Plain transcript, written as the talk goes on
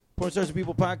Porn Stars and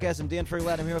People podcast. I'm Dan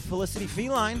Freeland. I'm here with Felicity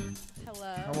Feline.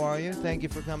 Hello. How are you? Thank you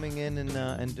for coming in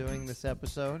and doing this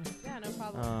episode. Yeah, no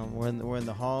problem. We're in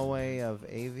the hallway of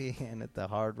AVN at the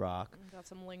Hard Rock. Got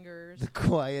some lingers. The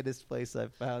quietest place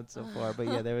I've found so far. But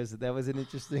yeah, that was an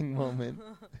interesting moment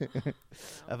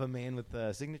of a man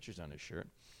with signatures on his shirt.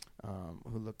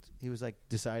 He was like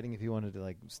deciding if he wanted to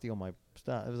like steal my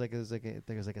stuff. There was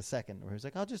like a second where he was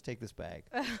like, I'll just take this bag.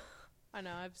 I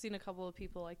know. I've seen a couple of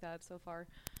people like that so far.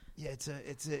 Yeah,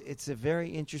 it's a very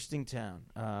interesting town,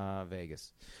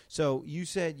 Vegas. So you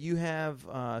said you have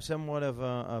somewhat of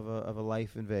a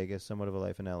life in Vegas, somewhat of a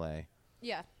life in LA.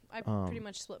 Yeah, I pretty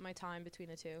much split my time between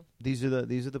the two. These are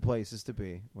the places to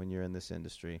be when you're in this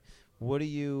industry. What do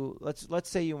you let's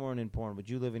say you weren't in porn, would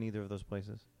you live in either of those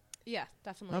places? Yeah,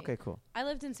 definitely. Okay, cool. I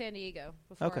lived in San Diego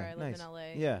before I lived in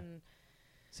LA. Yeah.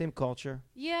 Same culture.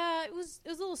 Yeah, it was a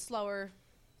little slower,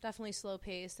 definitely slow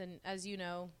paced, and as you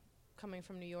know, coming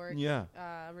from New York,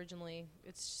 originally,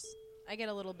 I get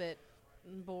a little bit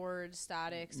bored,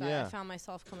 static. So I found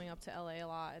myself coming up to LA a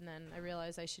lot, and then I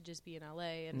realized I should just be in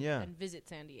LA and visit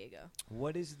San Diego.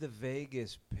 What is the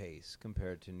Vegas pace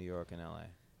compared to New York and LA?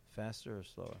 Faster or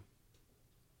slower?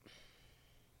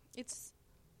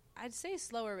 I'd say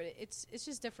slower, but it's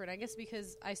just different. I guess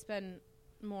because I spend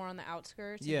more on the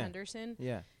outskirts in Henderson.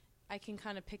 Yeah. I can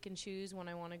kind of pick and choose when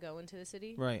I want to go into the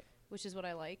city. Right. Which is what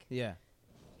I like. Yeah.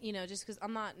 You know, just because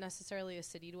I'm not necessarily a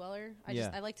city dweller.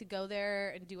 I like to go there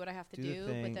and do what I have to do,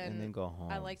 but then go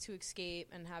home. I like to escape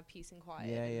and have peace and quiet.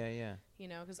 Yeah. You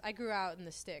know, because I grew out in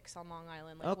the sticks on Long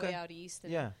Island, like way out east,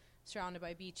 and surrounded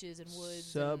by beaches and woods.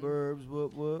 Suburbs,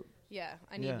 whoop. Yeah,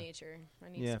 I need nature.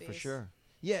 I need space. Yeah, for sure.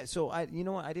 Yeah, so what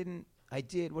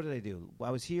did I do? I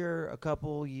was here a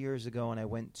couple years ago, and I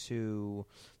went to,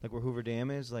 like, where Hoover Dam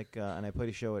is, and I played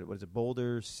a show at,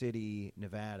 Boulder City,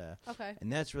 Nevada. Okay.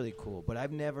 And that's really cool. But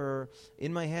I've never,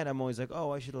 in my head, I'm always like,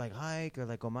 oh, I should, like, hike or,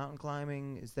 like, go mountain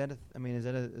climbing. Is that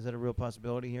a real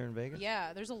possibility here in Vegas?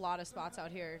 Yeah, there's a lot of spots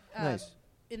out here. Nice.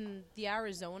 In the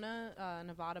Arizona,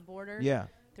 Nevada border,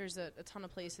 there's a ton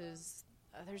of places.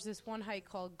 There's this one hike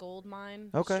called Gold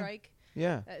Mine Strike.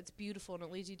 Yeah, it's beautiful, and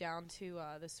it leads you down to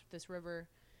this river,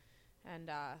 and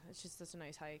it's just such a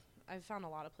nice hike. I've found a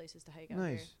lot of places to hike out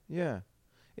here. Nice, yeah.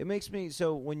 It makes me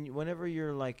so whenever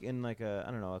you're like in like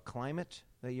a climate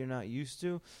that you're not used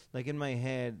to, like in my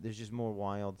head, there's just more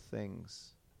wild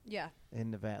things. Yeah.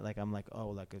 In Nevada, like I'm like,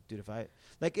 oh, like dude, if I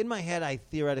like in my head, I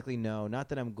theoretically know, not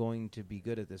that I'm going to be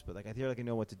good at this, but like I theoretically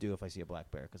know what to do if I see a black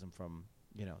bear because I'm from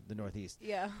the Northeast.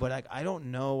 Yeah. But I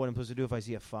don't know what I'm supposed to do if I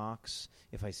see a fox,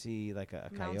 if I see like a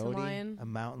coyote, a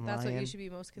mountain lion. That's what you should be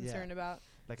most concerned about.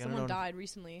 Like someone died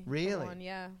recently. Really?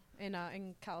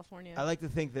 In California. I like to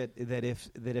think that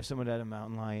if someone died of a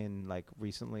mountain lion like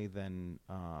recently, then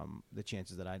the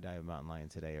chances that I die of a mountain lion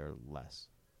today are less.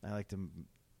 I like to.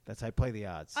 That's how I play the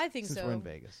odds. I think since so. We're in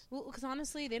Vegas. Well, because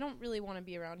honestly, they don't really want to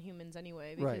be around humans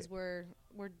anyway, because we're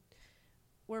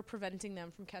preventing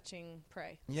them from catching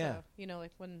prey. Yeah. So,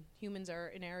 like when humans are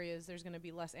in areas, there's going to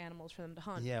be less animals for them to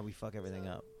hunt. Yeah, we fuck everything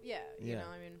up. Yeah, you know,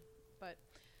 I mean, but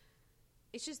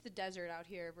it's just the desert out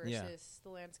here versus the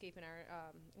landscape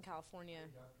in California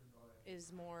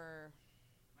is more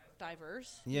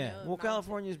diverse. Yeah. Well,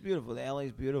 California is beautiful. The LA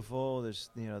is beautiful.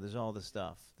 There's all this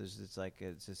stuff.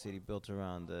 It's a city built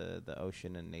around the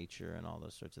ocean and nature and all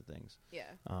those sorts of things. Yeah.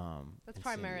 That's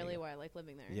primarily why I like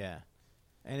living there. Yeah.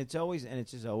 And it's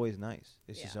just always nice.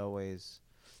 It's just always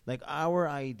like our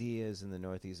ideas in the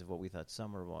Northeast of what we thought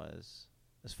summer was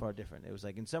far different. It was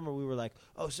like in summer we were like,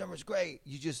 oh, summer's great.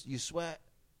 You sweat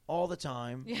all the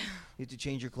time. Yeah. You have to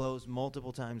change your clothes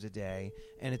multiple times a day,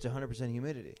 and it's 100%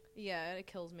 humidity. Yeah, it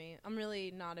kills me. I'm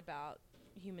really not about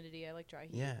humidity. I like dry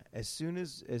heat. Yeah. As soon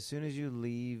as you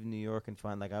leave New York and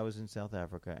find, like I was in South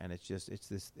Africa, and it's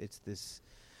this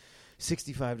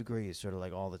 65 degrees sort of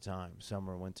like all the time,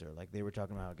 summer, winter. Like they were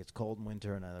talking about how it gets cold in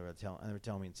winter, and they were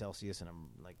telling me in Celsius, and I'm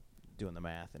like doing the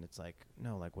math, and it's like,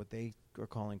 no, like what they are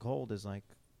calling cold is like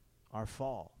our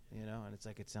fall, and it's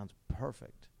like it sounds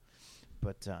perfect.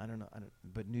 But I don't know.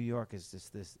 But New York is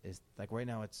just this is like right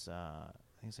now it's I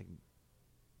think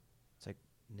it's like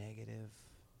negative.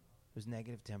 There's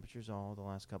negative temperatures all the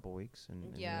last couple weeks, and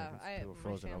my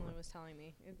family was telling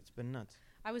me it's been nuts.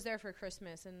 I was there for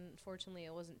Christmas, and fortunately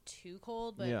it wasn't too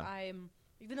cold. But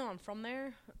even though I'm from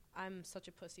there, I'm such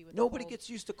a pussy with nobody gets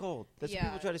used to cold. That's what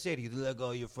people try to say to you. They're like, oh,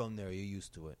 you're from there, you're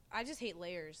used to it. I just hate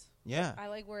layers. Yeah, I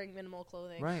like wearing minimal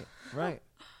clothing. Right.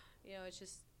 It's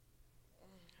just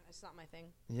it's not my thing.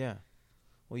 Yeah.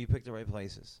 Well, you picked the right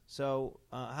places. So,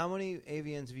 how many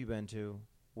AVNs have you been to?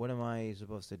 What am I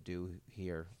supposed to do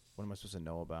here? What am I supposed to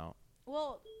know about?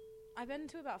 Well, I've been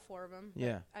to about 4 of them.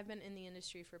 Yeah. I've been in the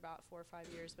industry for about 4 or 5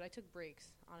 years, but I took breaks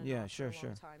on and off for a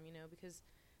long time, you know, because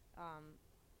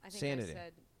I think Sanity. I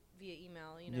said via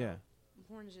email, you know,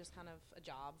 porn is just kind of a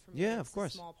job for me. Yeah, it's of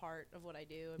course. a small part of what I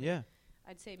do. I mean,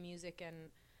 I'd say music and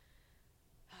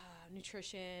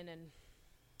nutrition and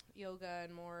yoga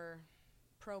and more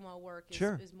promo work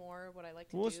is more what I like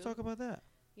to do. Well, let's talk about that.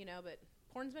 You know, but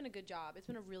porn's been a good job. It's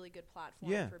been a really good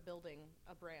platform for building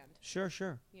a brand. Sure.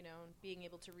 You know, and being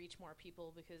able to reach more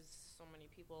people because so many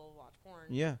people watch porn.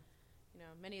 Yeah. You know,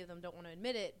 many of them don't want to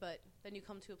admit it, but then you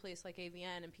come to a place like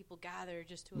AVN and people gather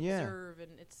just to observe,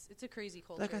 and it's a crazy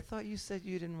culture. Like, I thought you said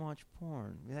you didn't watch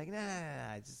porn. You're like,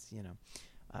 nah, it's just, you know,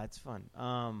 it's fun.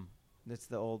 That's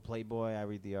the old Playboy, I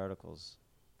read the articles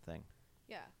thing.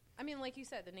 Yeah. I mean, like you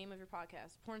said, the name of your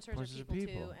podcast, Porn Stars Are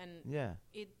People Too,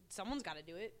 and someone's got to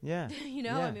do it. Yeah. You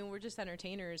know, I mean, we're just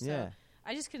entertainers. So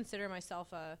I just consider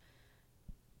myself an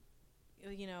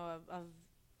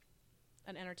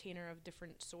entertainer of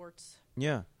different sorts.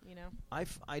 Yeah. You know?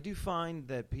 I do find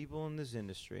that people in this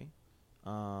industry,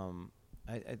 there's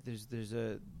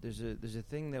a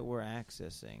thing that we're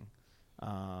accessing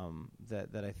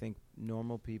that I think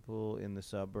normal people in the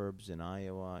suburbs in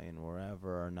Iowa and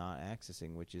wherever are not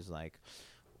accessing, which is like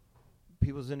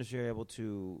people's industry are able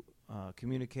to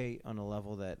communicate on a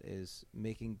level that is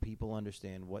making people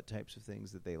understand what types of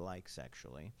things that they like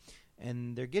sexually,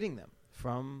 and they're getting them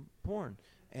from porn,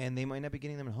 and they might not be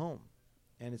getting them at home.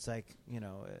 And it's like, you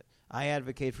know, I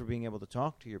advocate for being able to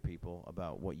talk to your people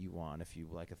about what you want. If you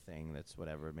like a thing that's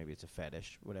whatever, maybe it's a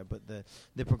fetish, whatever. But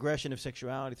the progression of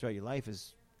sexuality throughout your life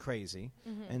is crazy.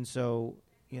 Mm-hmm. And so,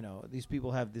 you know, these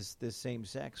people have this same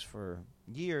sex for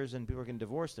years, and people are getting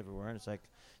divorced everywhere. And it's like,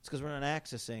 it's because we're not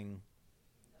accessing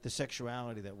the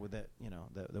sexuality that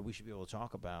we should be able to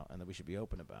talk about and that we should be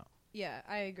open about. Yeah,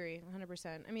 I agree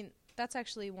 100%. I mean, that's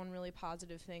actually one really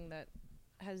positive thing that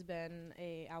has been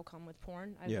a outcome with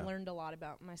porn. I've learned a lot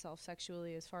about myself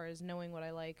sexually as far as knowing what I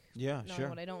like, knowing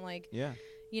what I don't like. Yeah.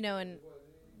 You know, and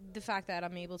the fact that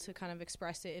I'm able to kind of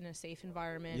express it in a safe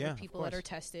environment with people that are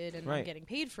tested and I'm getting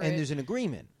paid for it. And there's an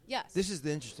agreement. Yes. This is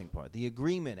the interesting part, the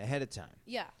agreement ahead of time.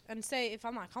 Yeah. And say if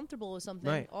I'm not comfortable with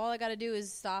something, all I got to do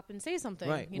is stop and say something.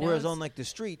 Right. You know, whereas on like the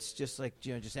streets, just like,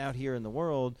 you know, just out here in the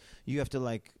world, you have to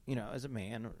like, you know, as a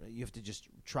man, you have to just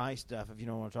try stuff if you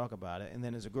don't want to talk about it. And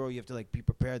then as a girl, you have to like be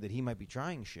prepared that he might be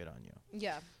trying shit on you.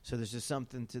 Yeah. So there's just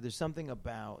there's something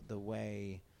about the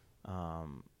way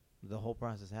the whole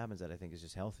process happens that I think is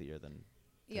just healthier than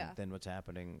what's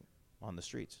happening on the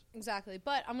streets. Exactly.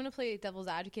 But I'm going to play devil's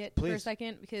advocate for a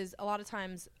second, because a lot of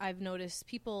times I've noticed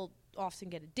people often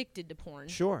get addicted to porn.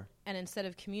 Sure. And instead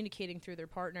of communicating through their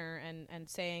partner and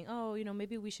saying, oh, you know,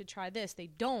 maybe we should try this,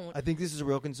 they don't. I think this is a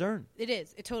real concern. It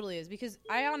is. It totally is. Because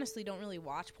I honestly don't really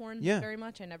watch porn very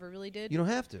much. I never really did. You don't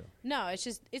have to. No,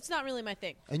 it's not really my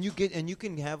thing. And you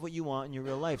can have what you want in your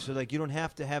real life. So like you don't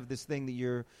have to have this thing that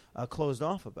you're closed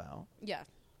off about. Yeah.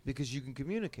 Because you can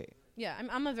communicate. Yeah,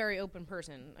 I'm a very open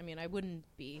person. I mean, I wouldn't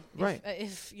be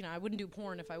if you know, I wouldn't do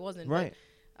porn if I wasn't. Right.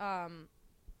 But,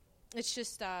 it's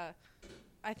just I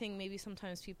think maybe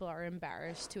sometimes people are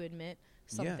embarrassed to admit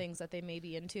some things that they may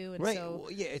be into, and so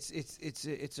well,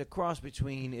 it's a cross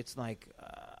between it's like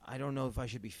I don't know if I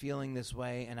should be feeling this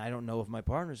way, and I don't know if my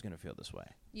partner's going to feel this way.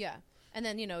 Yeah. And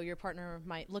then, you know, your partner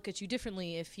might look at you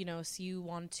differently if, you know, so you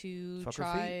want to Fuck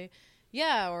try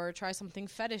or try something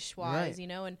fetish wise, you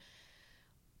know. And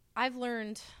I've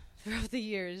learned throughout the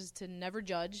years to never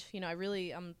judge. You know,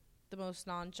 I'm the most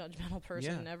non-judgmental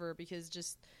person ever, because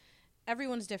just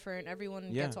everyone's different.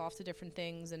 Everyone gets off to different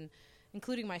things, and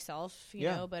including myself, you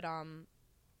know. But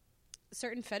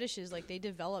certain fetishes, like, they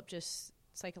develop just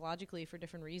psychologically for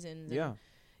different reasons. And,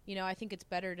 you know, I think it's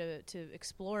better to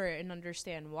explore it and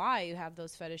understand why you have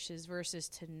those fetishes versus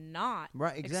to not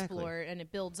explore it, and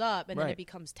it builds up, and then it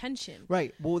becomes tension.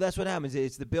 Right. Well, that's what happens.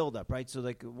 It's the build-up, right? So,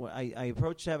 like, I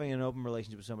approached having an open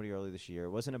relationship with somebody early this year. It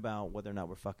wasn't about whether or not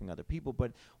we're fucking other people,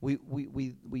 but we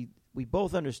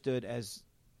both understood as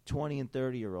 20 and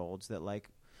 30-year-olds that, like,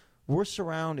 we're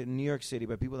surrounded in New York City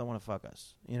by people that want to fuck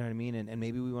us. You know what I mean? And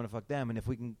maybe we want to fuck them. And if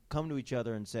we can come to each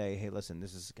other and say, hey, listen,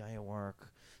 this is a guy at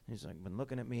work. He's like been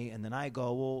looking at me, and then I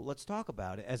go, well, let's talk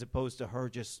about it, as opposed to her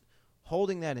just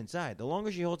holding that inside. The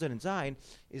longer she holds it inside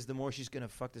is the more she's going to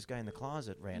fuck this guy in the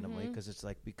closet randomly, because it's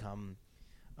like become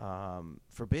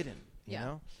forbidden, you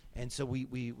know? And so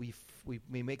we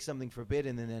make something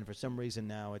forbidden, and then for some reason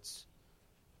now it's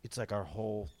like our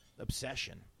whole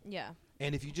obsession. Yeah.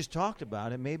 And if you just talked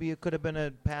about it, maybe it could have been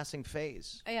a passing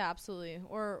phase. Yeah, absolutely.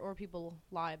 Or people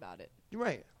lie about it.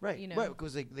 Right. You know? Right,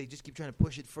 because they just keep trying to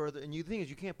push it further. And the thing is,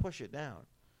 you can't push it down.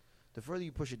 The further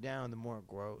you push it down, the more it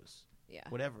grows. Yeah.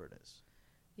 Whatever it is.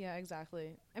 Yeah,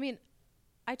 exactly. I mean,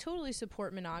 I totally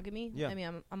support monogamy. Yeah. I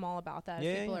mean, I'm all about that.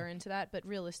 If people are into that, but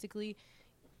realistically,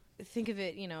 think of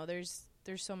it,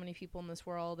 there's so many people in this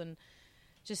world, and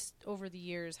just over the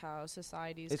years how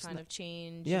society's kind of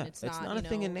changed. Yeah, and it's not a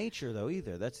thing in nature, though,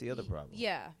 either. That's the other problem.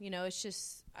 Yeah, it's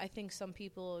just, I think some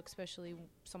people, especially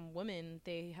some women,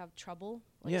 they have trouble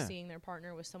seeing their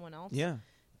partner with someone else. Yeah.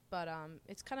 But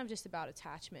it's kind of just about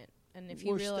attachment. And if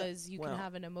you realize you can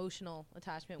have an emotional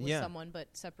attachment with someone, but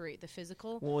separate the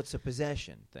physical. Well, it's a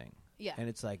possession thing. Yeah. And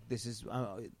it's like, this is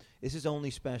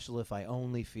only special if I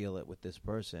only feel it with this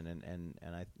person.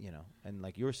 And I, and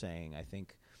like you're saying, I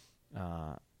think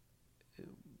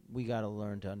we got to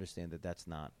learn to understand that that's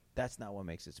not what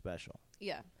makes it special.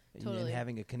 Yeah. Totally. And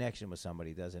having a connection with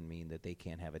somebody doesn't mean that they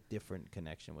can't have a different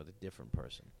connection with a different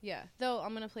person. Yeah. Though I'm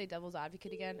going to play devil's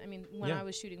advocate again. I mean, when I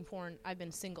was shooting porn, I've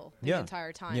been single the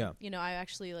entire time. Yeah. I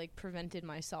actually prevented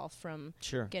myself from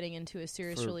getting into a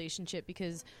serious relationship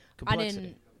because complexity. I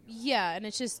didn't. Yeah, and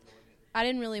it's just I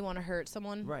didn't really want to hurt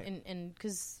someone. Right. And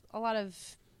because a lot of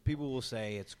people will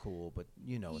say it's cool, but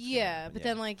it's but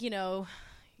then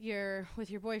you're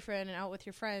with your boyfriend and out with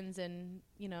your friends, and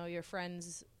your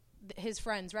friends. His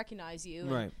friends recognize you,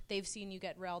 and they've seen you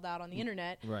get railed out on the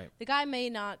internet. Right. The guy may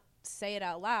not say it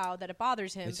out loud that it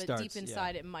bothers him, but deep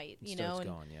inside it might. It starts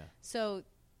going. So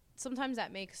sometimes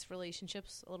that makes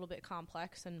relationships a little bit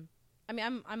complex. And I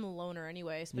mean, I'm a loner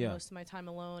anyway. I spend most of my time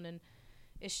alone, and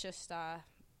it's just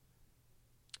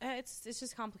it's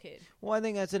just complicated. Well, I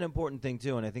think that's an important thing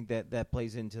too, and I think that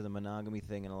plays into the monogamy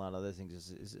thing and a lot of other things.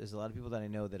 Is a lot of people that I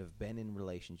know that have been in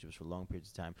relationships for long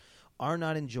periods of time are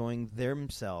not enjoying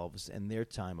themselves and their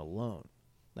time alone.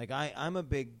 Like I'm a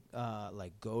big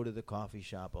go to the coffee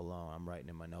shop alone. I'm writing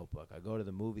in my notebook. I go to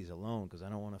the movies alone because I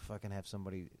don't want to fucking have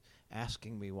somebody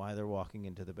asking me why they're walking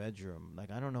into the bedroom. Like,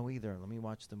 I don't know either. Let me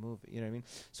watch the movie. You know what I mean?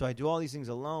 So I do all these things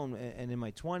alone. And in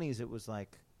my 20s, it was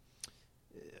like,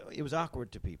 it was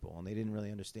awkward to people, and they didn't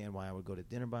really understand why I would go to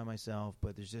dinner by myself.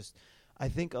 But there's just, I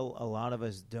think a lot of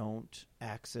us don't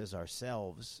access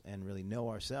ourselves and really know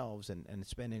ourselves and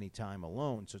spend any time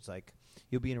alone. So it's like,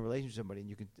 you'll be in a relationship with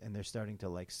somebody and they're starting to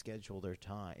like schedule their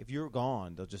time. If you're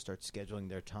gone, they'll just start scheduling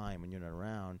their time when you're not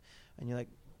around. And you're like,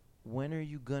 when are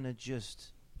you going to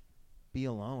just be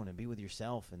alone and be with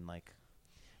yourself? And like,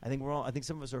 I think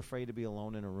some of us are afraid to be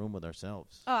alone in a room with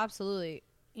ourselves. Oh, absolutely.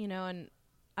 And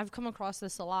I've come across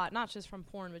this a lot, not just from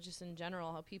porn, but just in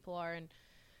general, how people are. And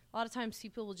a lot of times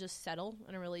people will just settle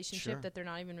in a relationship that they're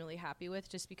not even really happy with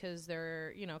just because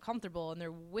they're, comfortable and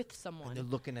they're with someone. And they're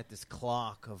looking at this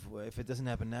clock of, if it doesn't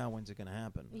happen now, when's it going to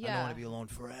happen? Yeah. I don't want to be alone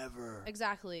forever.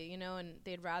 Exactly. And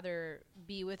they'd rather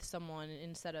be with someone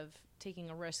instead of taking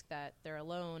a risk that they're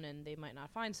alone and they might not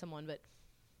find someone. But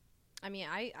I mean,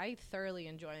 I thoroughly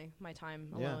enjoy my time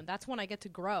alone. Yeah. That's when I get to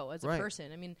grow as a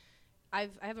person. I mean, I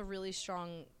have a really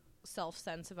strong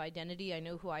sense of identity. I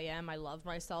know who I am. I love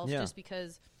myself just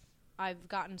because I've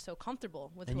gotten so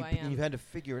comfortable with who I am. And you've had to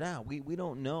figure it out. We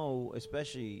don't know,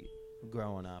 especially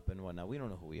growing up and whatnot, we don't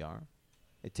know who we are.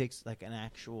 It takes like an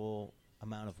actual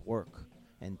amount of work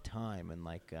and time and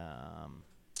like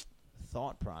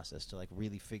thought process to like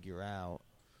really figure out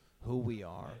who we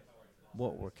are,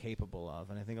 what we're capable of.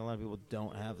 And I think a lot of people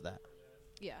don't have that.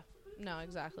 Yeah, no,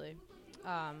 exactly.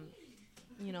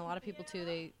 A lot of people too,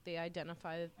 they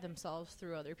identify themselves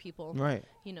through other people. Right.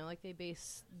 Like they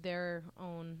base their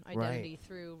own identity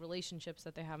through relationships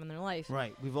that they have in their life.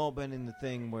 Right. We've all been in the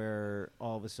thing where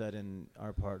all of a sudden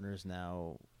our partner's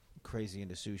now crazy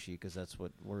into sushi because that's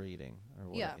what we're eating. Or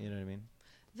what, you know what I mean?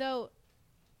 Though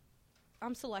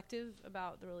I'm selective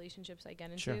about the relationships I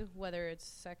get into, whether it's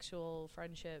sexual,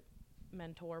 friendship,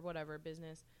 mentor, whatever,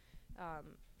 business.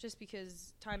 Just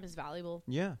because time is valuable.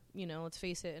 Yeah. Let's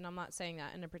face it. And I'm not saying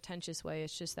that in a pretentious way.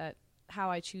 It's just that how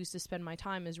I choose to spend my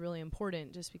time is really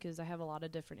important just because I have a lot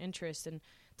of different interests. And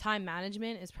time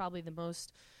management is probably the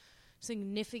most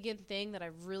significant thing that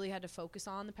I've really had to focus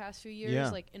on the past few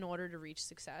years, like in order to reach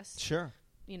success. Sure.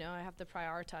 I have to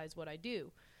prioritize what I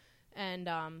do. And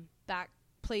that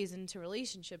plays into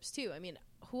relationships too. I mean,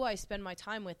 who I spend my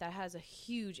time with, that has a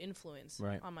huge influence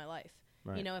on my life.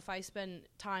 Right. If I spend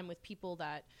time with people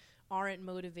that aren't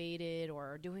motivated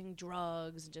or are doing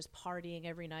drugs and just partying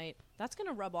every night, that's going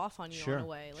to rub off on you in a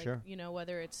way. Like,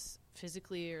 whether it's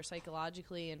physically or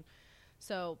psychologically. And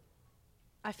so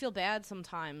I feel bad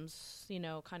sometimes,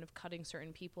 kind of cutting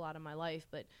certain people out of my life.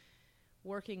 But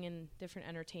working in different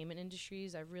entertainment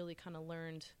industries, I've really kind of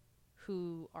learned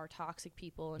who are toxic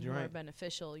people and who are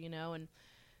beneficial, and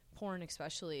porn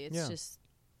especially. It's just...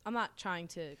 I'm not trying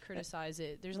to criticize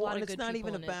it. There's a lot of good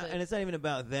people in it. And it's not even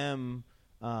about them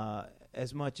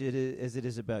as much as it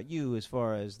is about you, as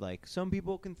far as like some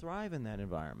people can thrive in that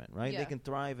environment, right? They can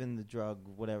thrive in the drug,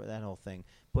 whatever, that whole thing,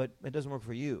 but it doesn't work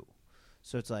for you.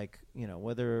 So it's like,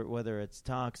 whether it's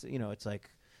toxic, it's like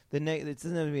it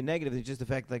doesn't have to be negative. It's just the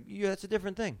fact like, that's a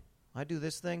different thing. I do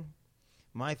this thing.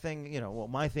 My thing,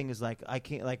 my thing is like I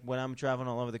can't, like when I'm traveling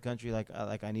all over the country, like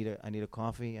I need a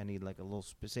coffee, I need like a little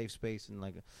safe space and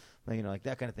like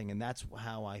that kind of thing, and that's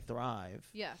how I thrive.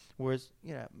 Yeah. Whereas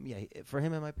for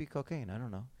him it might be cocaine. I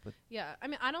don't know, but yeah, I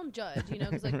mean I don't judge,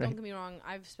 because like right. Don't get me wrong,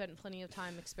 I've spent plenty of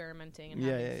time experimenting and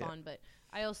having fun, but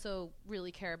I also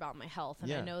really care about my health,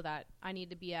 and I know that I need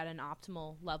to be at an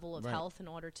optimal level of health in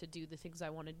order to do the things I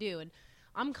want to do, and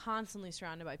I'm constantly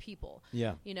surrounded by people.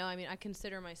 Yeah. I mean I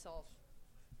consider myself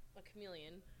a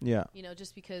chameleon. Yeah.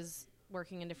 Just because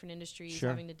working in different industries,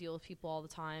 having to deal with people all the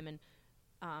time, and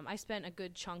I spent a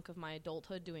good chunk of my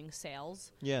adulthood doing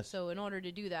sales. Yes. So in order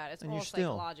to do that, it's all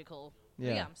psychological.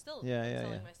 Yeah. I'm still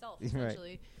selling myself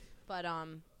essentially. Right. But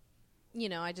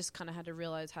I just kind of had to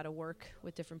realize how to work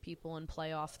with different people and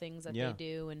play off things that they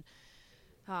do,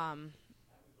 and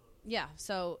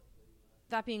so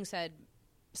that being said,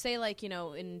 say like,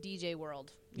 in DJ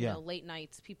world, you know, late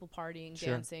nights, people partying,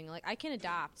 dancing, like I can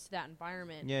adapt to that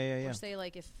environment. Or say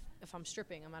like if I'm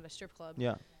stripping, I'm at a strip club.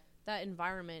 Yeah. That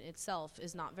environment itself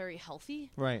is not very healthy.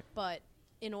 Right. But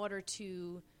in order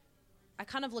to, I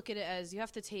kind of look at it as you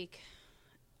have to take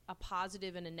a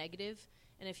positive and a negative.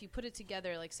 And if you put it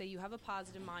together, like say you have a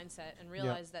positive mindset and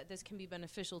realize that this can be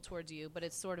beneficial towards you, but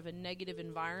it's sort of a negative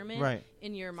environment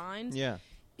in your mind. Yeah.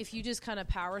 If you just kind of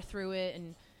power through it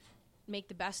and make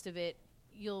the best of it,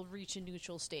 you'll reach a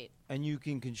neutral state. And you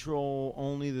can control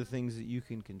only the things that you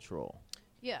can control.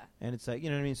 Yeah. And it's like, you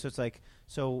know what I mean? So it's like,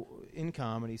 so in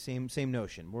comedy, same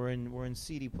notion. We're in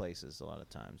seedy places a lot of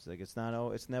times. Like it's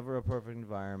never a perfect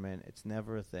environment. It's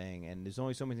never a thing. And there's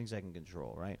only so many things I can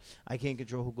control, right? I can't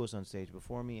control who goes on stage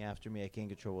before me, after me. I can't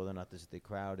control whether or not the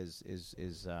crowd is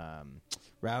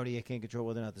rowdy. I can't control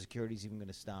whether or not the security's even going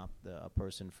to stop a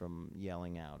person from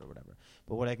yelling out or whatever.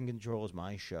 But what I can control is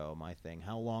my show, my thing,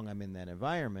 how long I'm in that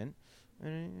environment.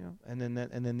 And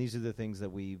then these are the things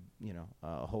that we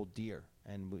hold dear.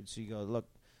 And so you go, look,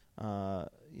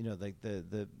 like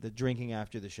the drinking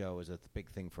after the show is a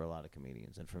big thing for a lot of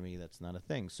comedians, and for me that's not a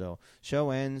thing. So show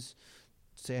ends,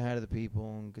 say hi to the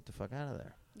people, and get the fuck out of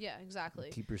there. Yeah, exactly.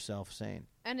 And keep yourself sane.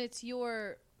 And it's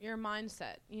your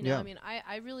mindset. I mean,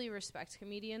 I really respect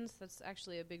comedians. That's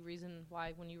actually a big reason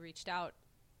why when you reached out,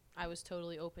 I was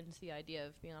totally open to the idea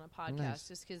of being on a podcast,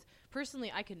 just because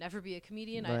personally I could never be a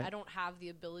comedian. Right. I don't have the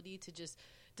ability to just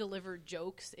deliver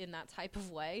jokes in that type of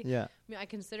way. Yeah. I mean, I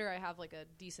consider I have like a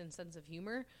decent sense of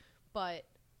humor, but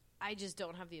I just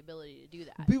don't have the ability to do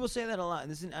that. People say that a lot.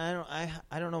 And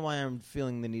I don't know why I'm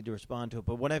feeling the need to respond to it,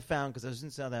 but what I found, because I was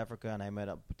in South Africa and I met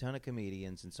a ton of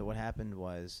comedians, and so what happened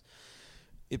was,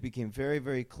 it became very,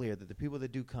 very clear that the people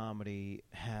that do comedy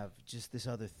have just this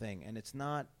other thing, and it's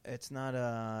not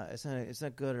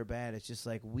good or bad. It's just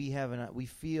like we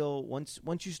feel once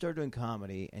you start doing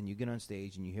comedy and you get on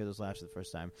stage and you hear those laughs for the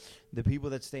first time, the people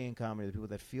that stay in comedy, the people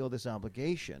that feel this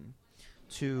obligation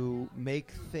to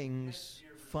make things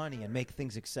funny and make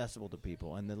things accessible to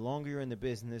people. And the longer you're in the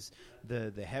business,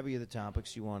 the heavier the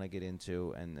topics you want to get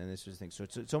into, and this sort of thing. So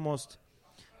it's almost.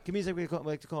 Comedians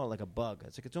like to call it like a bug.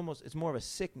 It's like it's more of a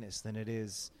sickness than it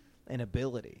is an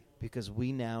ability, because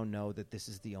we now know that this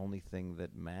is the only thing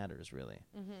that matters, really.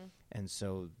 Mm-hmm. And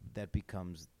so that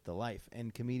becomes the life.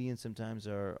 And comedians sometimes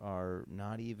are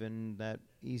not even that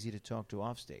easy to talk to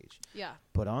off stage. Yeah.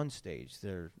 But on stage,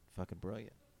 they're fucking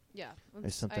brilliant. Yeah.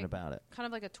 There's something about it. Kind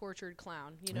of like a tortured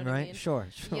clown. You know what I mean? Sure.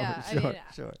 Yeah,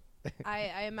 sure.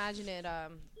 I imagine it,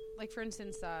 like for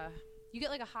instance, you get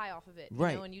like a high off of it, you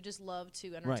know, and you just love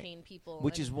to entertain people.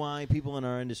 Which is why people in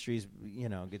our industries,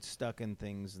 get stuck in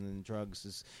things and then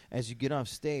drugs. As you get off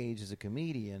stage as a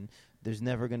comedian, there's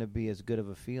never going to be as good of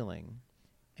a feeling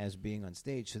as being on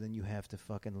stage. So then you have to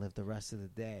fucking live the rest of the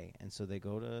day. And so they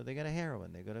go to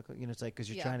heroin. They go to, it's like, because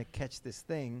you're trying to catch this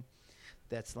thing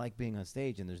that's like being on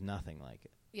stage, and there's nothing like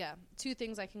it. Yeah. Two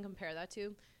things I can compare that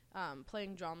to.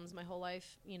 Playing drums my whole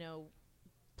life,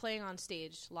 playing on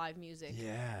stage, live music,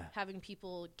 having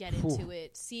people get into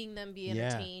it, seeing them be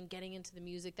entertained, getting into the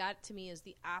music. That to me is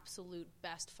the absolute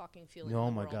best fucking feeling.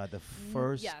 Oh my God. The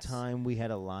first time we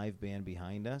had a live band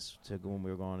behind us when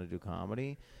we were going to do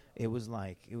comedy, it was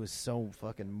so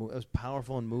fucking, it was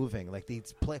powerful and moving. Like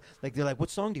they're like,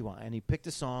 what song do you want? And he picked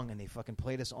a song and they fucking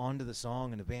played us onto the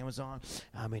song and the band was on.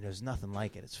 I mean, there's nothing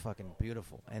like it. It's fucking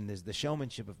beautiful. And there's the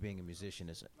showmanship of being a musician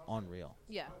is unreal.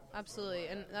 Yeah, absolutely.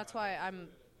 And that's why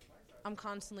I'm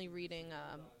constantly reading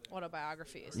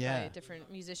autobiographies by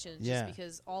different musicians, just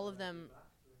because all of them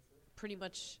pretty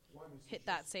much hit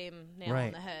that same nail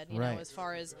on the head, you know, as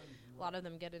far as a lot of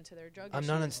them get into their drug issues.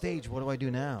 Not on stage. What do I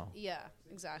do now? Yeah,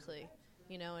 exactly.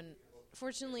 You know, and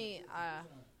fortunately,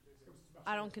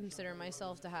 I don't consider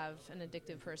myself to have an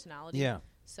addictive personality. Yeah.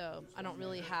 So I don't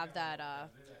really have that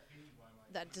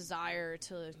that desire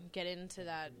to get into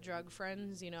that drug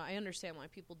friends. You know, I understand why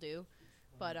people do,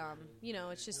 but you know,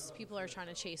 it's just people are trying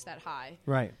to chase that high.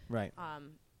 Right.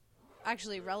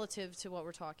 Actually, relative to what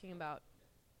we're talking about,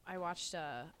 I watched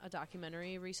a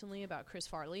documentary recently about Chris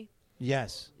Farley.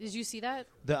 Yes. Did you see that?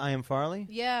 The I Am Farley?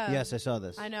 Yeah. Yes, I saw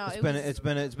this. I know.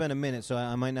 It's been a minute, so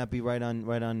I might not be right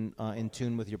on in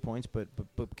tune with your points, but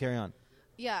carry on.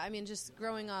 Yeah, I mean, just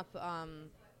growing up,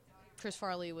 Chris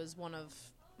Farley was one of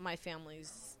my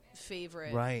family's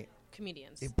favorite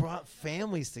comedians. It brought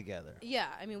families together. Yeah,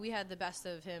 I mean, we had the best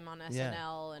of him on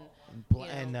SNL and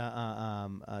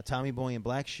Tommy Boy and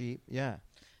Black Sheep. Yeah.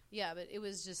 Yeah, but it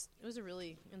was a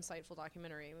really insightful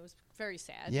documentary. It was very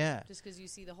sad. Yeah. Just because you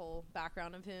see the whole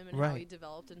background of him and how he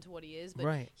developed into what he is.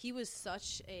 But he was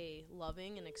such a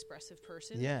loving and expressive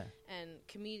person. Yeah. And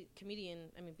comedian,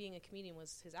 I mean, being a comedian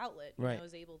was his outlet. Right.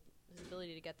 His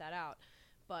ability to get that out.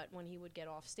 But when he would get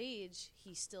off stage,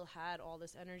 he still had all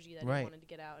this energy that he wanted to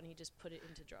get out, and he just put it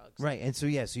into drugs. Right, and so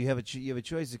so you have a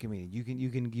choice as a comedian.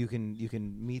 You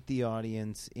can meet the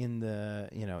audience in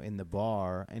the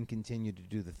bar and continue to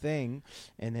do the thing,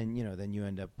 and then you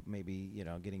end up maybe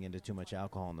getting into too much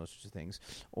alcohol and those sorts of things.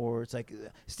 Or it's like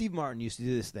Steve Martin used to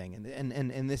do this thing,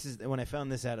 and this is when I found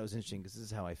this out, it was interesting because this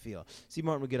is how I feel. Steve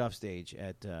Martin would get off stage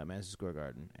at Madison Square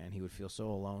Garden, and he would feel so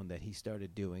alone that he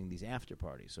started doing these after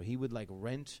parties. So he would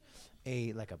rent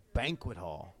a banquet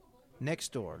hall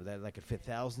next door that could fit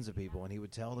thousands of people, and he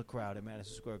would tell the crowd at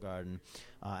Madison Square Garden,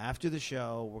 after the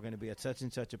show, we're going to be at such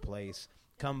and such a place.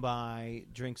 Come by,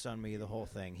 drinks on me, the whole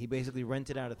thing. He basically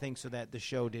rented out a thing so that the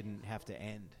show didn't have to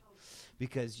end,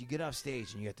 because you get off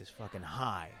stage and you get this fucking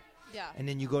high. Yeah. And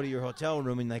then you go to your hotel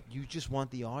room and you just want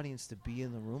the audience to be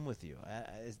in the room with you.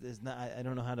 I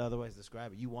don't know how to otherwise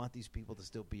describe it. You want these people to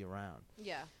still be around.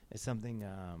 Yeah. It's something.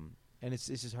 And it's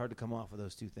just hard to come off of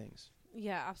those two things.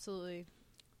 Yeah, absolutely.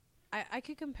 I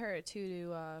could compare it to you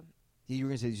were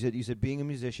going to say you said being a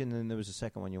musician, and then there was a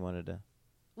second one you wanted to.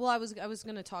 Well, I was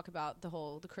going to talk about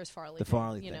the Chris Farley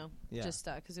thing, you know, just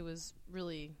because it was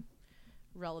really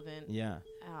relevant. Yeah.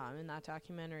 In that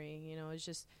documentary, it's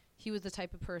just he was the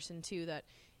type of person too that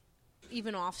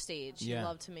even off stage he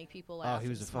loved to make people laugh. Oh, he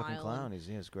was a fucking clown.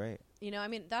 He's great. I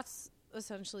mean, that's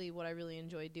essentially what I really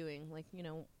enjoy doing.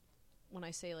 When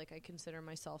I say I consider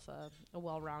myself a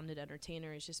well-rounded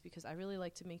entertainer, it's just because I really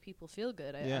like to make people feel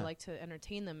good. I like to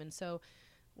entertain them. And so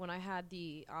when I had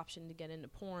the option to get into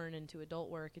porn and to adult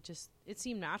work, it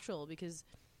seemed natural because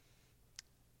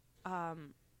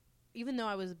even though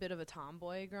I was a bit of a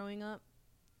tomboy growing up,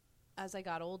 as I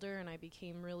got older and I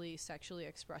became really sexually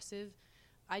expressive,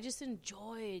 I just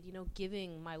enjoyed,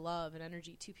 giving my love and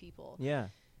energy to people. Yeah.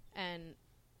 And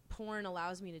porn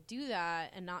allows me to do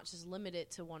that and not just limit it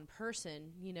to one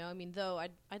person, I mean, though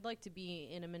I'd like to be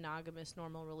in a monogamous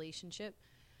normal relationship,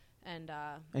 and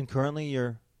currently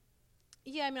you're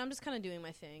I mean, I'm just kind of doing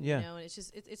my thing, and it's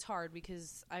just it's hard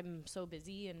because I'm so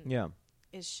busy, and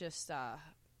it's just I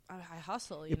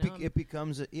hustle, It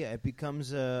becomes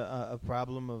a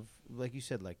problem of, like you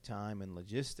said, time and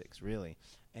logistics, really.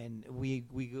 And we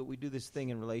do this thing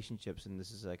in relationships, and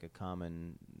this is a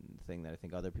common thing that I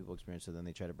think other people experience, so then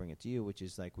they try to bring it to you, which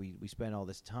is we spend all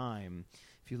this time,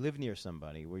 if you live near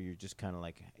somebody where you're just kind of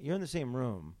you're in the same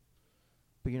room,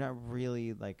 but you're not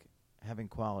really having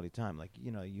quality time.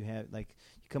 You have you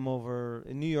come over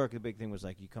in New York. The big thing was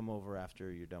you come over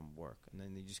after you're done with work, and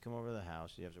then you just come over to the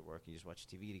house. You have to work. You just watch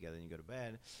TV together, and you go to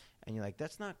bed, and you're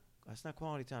that's not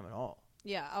quality time at all.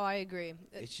 Yeah. Oh, I agree.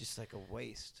 It's just a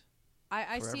waste.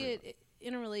 I see it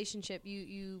in a relationship.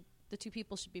 The two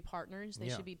people should be partners. They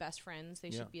should be best friends.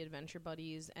 They should be adventure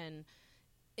buddies. And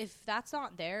if that's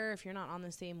not there, if you're not on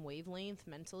the same wavelength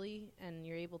mentally, and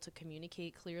you're able to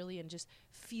communicate clearly and just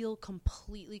feel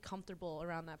completely comfortable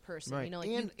around that person, right?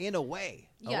 In a way,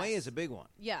 yes. A way is a big one.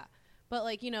 Yeah, but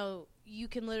you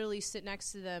can literally sit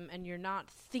next to them and you're not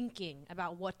thinking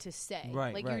about what to say.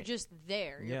 Right. You're just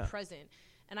there. You're present.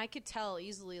 And I could tell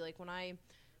easily, when I,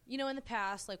 in the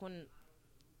past, when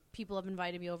people have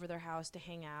invited me over their house to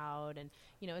hang out, and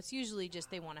it's usually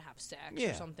just they want to have sex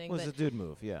or something. Well, it's a dude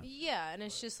move, yeah, and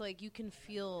it's just you can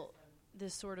feel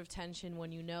this sort of tension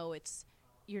when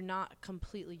you're not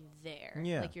completely there.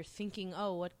 You're thinking,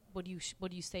 oh, what do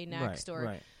you say next?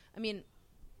 I mean,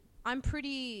 I'm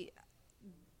pretty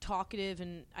talkative,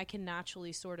 and I can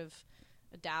naturally sort of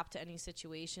adapt to any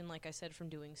situation, like I said, from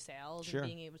doing sales and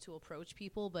being able to approach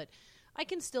people, but I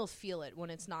can still feel it when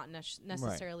it's not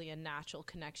necessarily a natural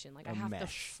connection. Like I have to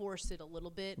force it a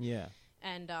little bit. Yeah.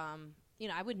 And, you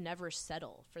know, I would never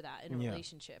settle for that in a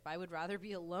relationship. I would rather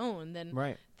be alone than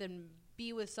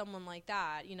be with someone like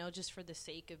that, you know, just for the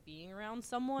sake of being around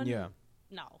someone. Yeah.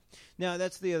 No. Now,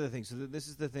 that's the other thing. So this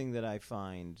is the thing that I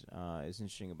find is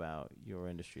interesting about your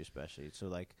industry especially. So,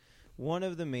 like, one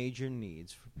of the major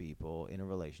needs for people in a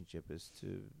relationship is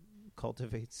to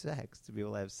cultivate sex, to be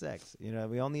able to have sex. You know,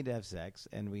 we all need to have sex,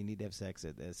 and we need to have sex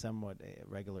at somewhat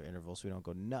regular intervals so we don't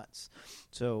go nuts.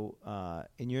 So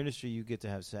in your industry, you get to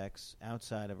have sex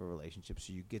outside of a relationship,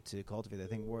 so you get to cultivate that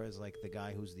thing, whereas, like, the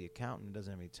guy who's the accountant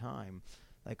doesn't have any time.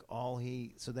 Like,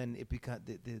 so then it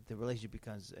the relationship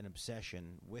becomes an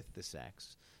obsession with the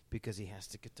sex because he has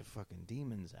to get the fucking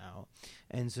demons out.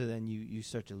 And so then you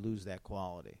start to lose that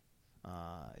quality.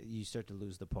 You start to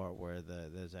lose the part where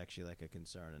there's actually like a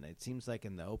concern. And it seems like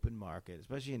in the open market,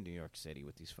 especially in New York City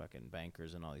with these fucking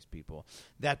bankers and all these people,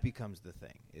 that becomes the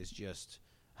thing. It's just,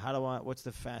 what's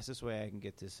the fastest way I can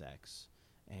get to sex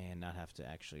and not have to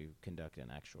actually conduct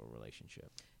an actual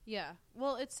relationship? Yeah.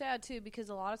 Well, it's sad, too, because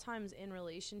a lot of times in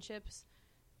relationships,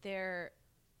 they're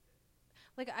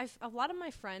like, a lot of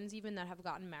my friends, even that have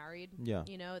gotten married,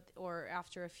 you know, or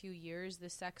after a few years,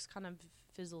 the sex kind of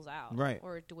fizzles out. Right.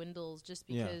 Or it dwindles just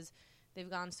because they've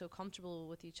gotten so comfortable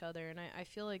with each other. And I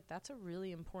feel like that's a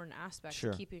really important aspect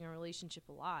of keeping a relationship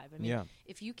alive. I mean,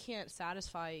 if you can't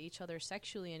satisfy each other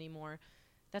sexually anymore,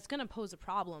 that's going to pose a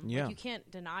problem. Yeah. Like, you can't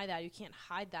deny that. You can't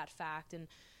hide that fact. And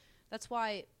that's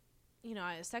why, you know,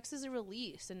 sex is a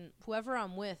release, and whoever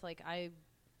I'm with, like, I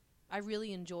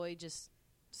really enjoy just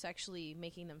sexually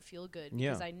making them feel good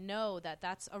because I know that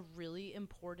that's a really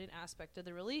important aspect of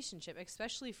the relationship,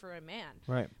 especially for a man.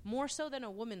 Right. More so than a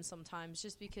woman sometimes,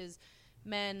 just because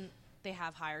men, they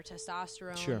have higher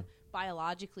testosterone. Sure.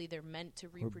 Biologically, they're meant to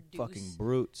reproduce. We're fucking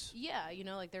brutes. Yeah, you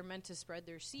know, like, they're meant to spread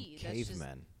their seed.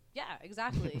 Cavemen. Yeah,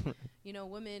 exactly. You know,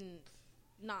 women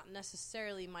not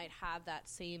necessarily might have that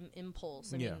same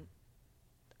impulse. I mean,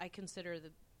 I consider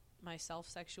myself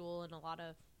sexual, and a lot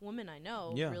of women I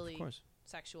know really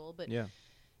sexual, but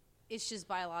it's just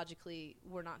biologically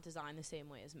we're not designed the same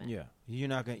way as men. Yeah, you're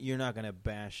not gonna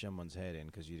bash someone's head in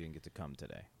because you didn't get to come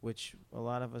today, which a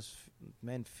lot of us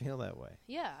men feel that way.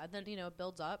 Yeah, and then, you know, it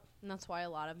builds up, and that's why a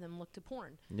lot of them look to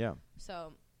porn. Yeah.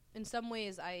 So in some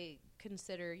ways, I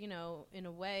consider, you know, in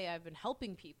a way, I've been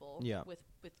helping people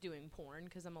with doing porn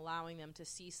because I'm allowing them to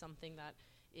see something that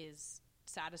is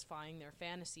satisfying their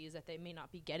fantasies that they may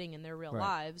not be getting in their real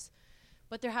lives.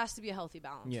 But there has to be a healthy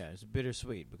balance. Yeah, it's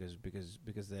bittersweet because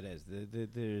that is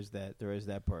there is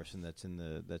that person that's in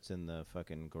the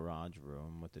fucking garage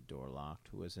room with the door locked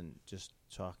who isn't just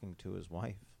talking to his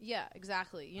wife. Yeah,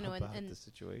 exactly. You know, and the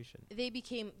situation.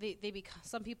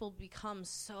 Some people become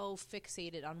so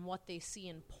fixated on what they see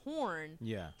in porn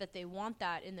that they want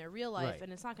that in their real life,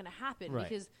 and it's not going to happen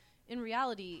because in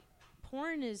reality,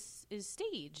 porn is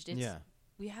staged.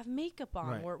 We have makeup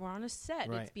on. We're on a set.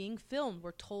 It's being filmed.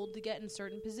 We're told to get in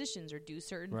certain positions or do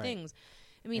certain things.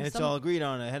 I mean, and it's all agreed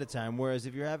on ahead of time. Whereas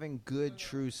if you're having good,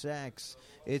 true sex,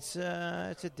 it's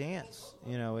a dance.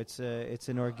 You know, it's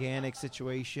an organic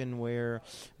situation where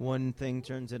one thing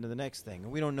turns into the next thing,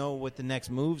 and we don't know what the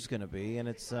next move's going to be. And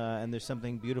and there's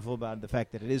something beautiful about the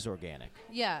fact that it is organic.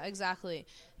 Yeah, exactly.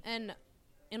 And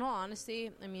in all honesty,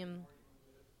 I mean,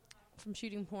 from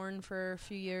shooting porn for a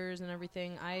few years and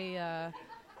everything, I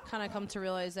kind of come to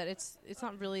realize that it's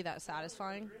not really that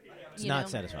satisfying. It's not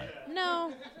satisfying.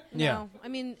 No. Yeah. I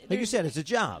mean, like you said, it's a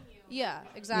job. Yeah,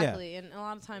 exactly. Yeah. And a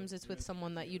lot of times it's with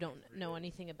someone that you don't know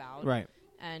anything about. Right.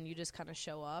 And you just kind of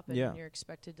show up and you're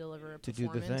expected to deliver a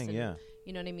performance. To do the thing, and,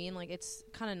 you know what I mean? Like, it's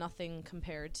kind of nothing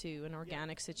compared to an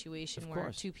organic situation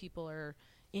where two people are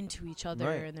into each other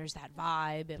and there's that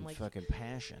vibe and like fucking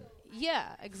passion.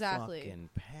 Yeah, exactly. Fucking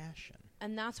passion.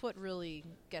 And that's what really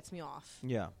gets me off.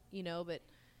 Yeah. You know, but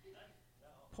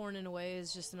porn in a way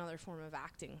is just another form of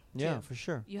acting. Yeah, for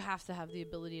sure. You have to have the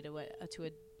ability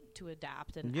to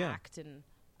adapt and act, and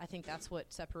I think that's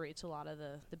what separates a lot of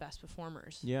the best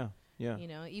performers. Yeah. Yeah. You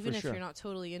know, even if you're not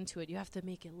totally into it, you have to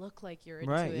make it look like you're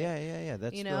into it. Right, yeah.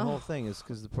 That's the whole thing is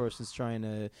because the person's trying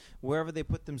to, wherever they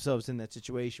put themselves in that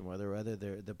situation, whether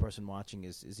the person watching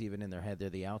is even in their head, they're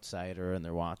the outsider and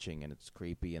they're watching and it's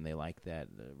creepy and they like that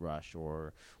rush,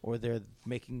 or they're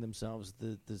making themselves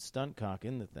the stunt cock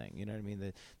in the thing. You know what I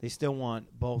mean? They still want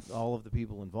all of the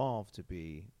people involved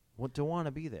to want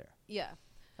to be there. Yeah.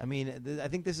 I mean, I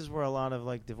think this is where a lot of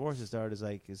like divorces start. Is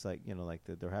like you know, like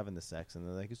they're having the sex and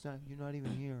they're like, you're not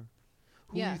even here.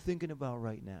 Who are you thinking about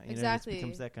right now? You exactly. know, it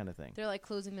becomes that kind of thing. They're like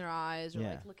closing their eyes or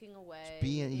like looking away.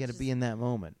 You got to be in that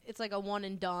moment. It's like a one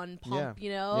and done pump,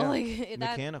 you know? Yeah. Like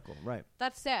mechanical, right.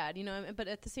 That's sad, you know, but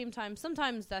at the same time,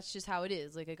 sometimes that's just how it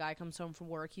is. Like a guy comes home from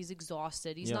work, he's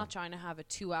exhausted. He's not trying to have a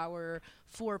 2-hour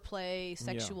foreplay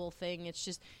sexual thing. It's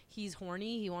just he's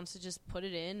horny. He wants to just put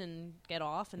it in and get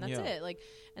off, and that's it. Like,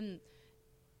 and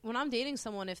when I'm dating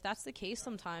someone, if that's the case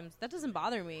sometimes, that doesn't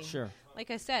bother me. Sure. Like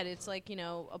I said, it's like, you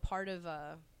know, a part of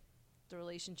the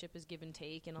relationship is give and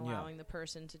take and allowing the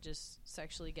person to just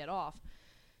sexually get off.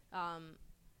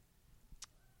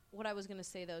 What I was going to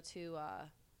say, though, too, oh,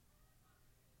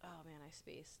 man, I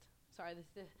spaced. Sorry.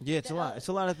 It's a lot. It's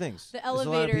a lot of things. The elevator.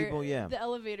 There's a lot of people, The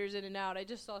elevator's in and out. I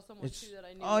just saw someone, too, that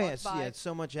I knew. Oh, yes. Yeah, it's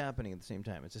so much happening at the same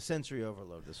time. It's a sensory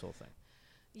overload, this whole thing.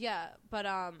 Yeah, but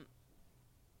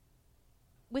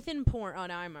within porn,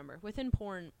 now I remember. Within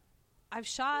porn, I've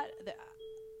shot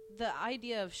the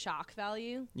idea of shock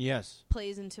value. Yes,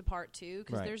 plays into part 2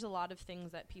 because there's a lot of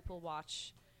things that people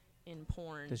watch in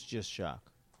porn. It's just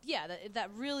shock. Yeah,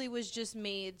 that really was just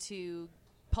made to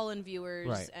pull in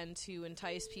viewers and to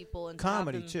entice people and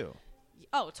comedy too.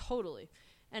 Oh, totally.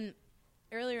 And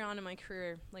earlier on in my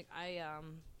career, like I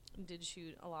did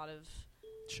shoot a lot of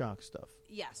shock stuff.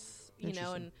 Yes, you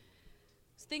know, and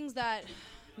things that.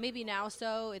 Maybe now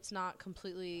it's not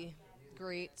completely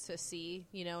great to see,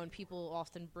 you know, and people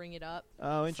often bring it up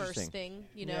first thing,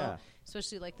 you know,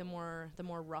 especially like the more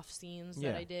rough scenes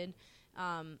that I did.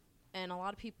 And a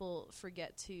lot of people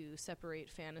forget to separate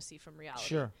fantasy from reality.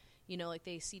 Sure. You know, like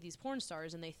they see these porn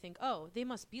stars and they think, oh, they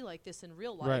must be like this in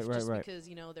real life because,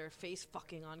 you know, they're face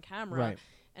fucking on camera. Right.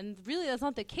 And really that's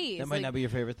not the case. That might not be your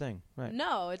favorite thing. Right.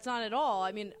 No, it's not at all.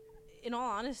 I mean, in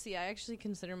all honesty, I actually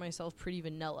consider myself pretty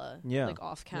vanilla, like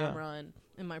off camera and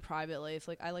in my private life.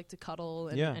 Like I like to cuddle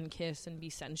and kiss and be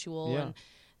sensual, and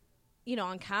you know,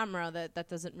 on camera that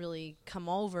doesn't really come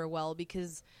over well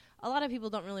because a lot of people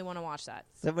don't really want to watch that.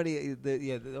 Somebody,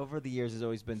 over the years, has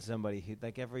always been somebody who,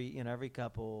 like every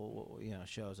couple, you know,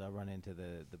 shows I run into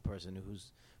the person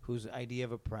whose idea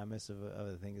of a premise of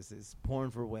a thing is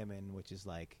porn for women, which is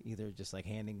like either just like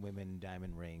handing women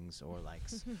diamond rings or like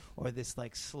or this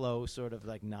like slow sort of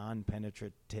like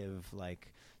non-penetrative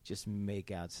like just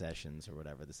make out sessions or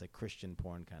whatever, this like Christian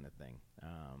porn kind of thing.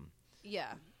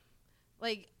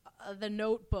 Like The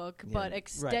Notebook, but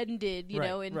extended, you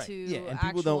know, into and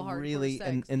people don't really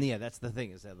sex. And that's the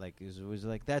thing is that like it was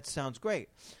like that sounds great,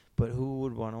 but who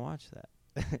would want to watch that?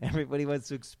 Everybody wants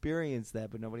to experience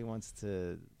that, but nobody wants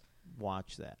to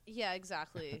watch that. Yeah,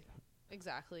 exactly.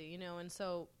 Exactly. You know, and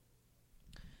so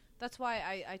that's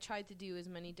why I tried to do as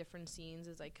many different scenes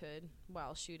as I could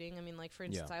while shooting. I mean, like, for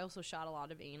instance, I also shot a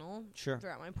lot of anal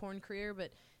throughout my porn career,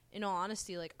 but in all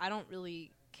honesty, like, I don't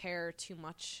really care too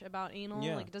much about anal.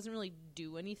 Like, it doesn't really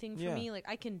do anything for me. Like,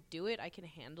 I can do it. I can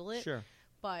handle it.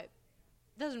 But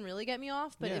it doesn't really get me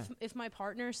off. But if my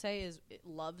partner,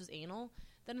 loves anal,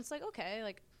 then it's like, okay,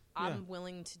 like, I'm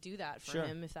willing to do that for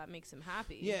him if that makes him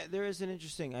happy. Yeah, there is an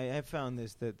interesting. I have found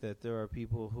this that there are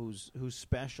people whose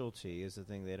specialty is the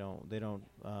thing they don't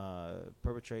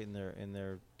perpetrate in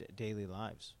their daily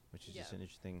lives, which is just an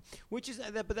interesting. Which is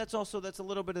that, but that's a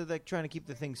little bit of like trying to keep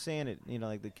the thing sane. You know,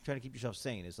 like trying to keep yourself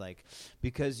sane is like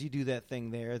because you do that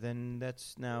thing there, then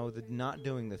that's now the not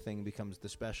doing the thing becomes the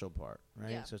special part,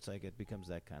 right? Yeah. So it's like it becomes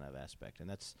that kind of aspect, and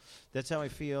that's how I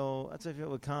feel. That's how I feel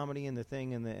with comedy and the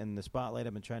thing and the spotlight.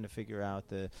 I've been trying to figure out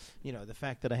the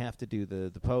fact that I have to do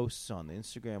the posts on the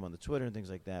Instagram, on the Twitter, and things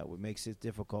like that. What makes it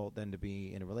difficult then to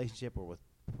be in a relationship or with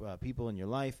people in your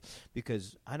life,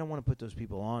 because I don't want to put those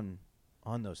people on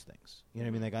those things. You know what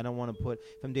I mean? Like, I don't want to put,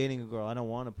 if I'm dating a girl, I don't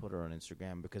want to put her on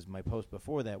Instagram because my post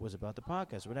before that was about the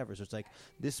podcast or whatever. So it's like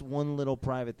this one little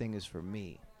private thing is for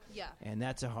me. Yeah. And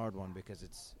that's a hard one because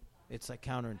it's like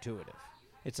counterintuitive.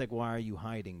 It's like, why are you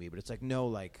hiding me? But it's like, no,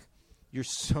 like, you're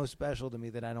so special to me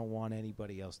that I don't want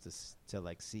anybody else to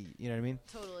like see. You know what I mean?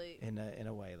 Totally. In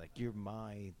a way, like, you're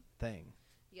my thing.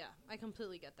 Yeah, I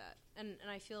completely get that. And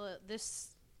I feel that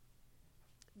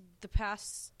the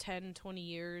past 10, 20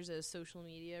 years as social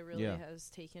media really has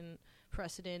taken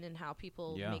precedent in how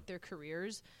people make their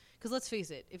careers. Because let's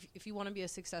face it, if you want to be a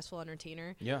successful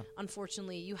entertainer,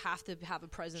 unfortunately, you have to have a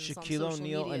presence on social media. Shaquille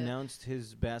O'Neal announced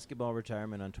his basketball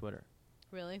retirement on Twitter.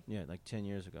 Really? Yeah, like 10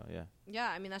 years ago, yeah. Yeah,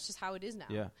 I mean, that's just how it is now.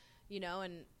 Yeah. You know,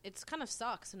 and it's kind of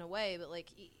sucks in a way, but, like,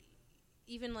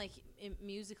 even, like,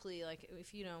 musically, like,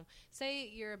 if, you know, say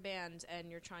you're a band and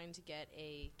you're trying to get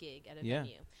a gig at a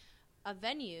venue. A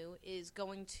venue is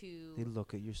going to... They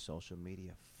look at your social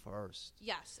media first.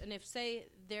 Yes, and if, say,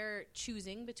 they're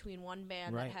choosing between one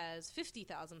band that has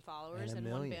 50,000 followers and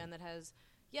one band that has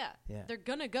Yeah, they're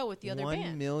gonna go with the other band.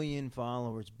 1 million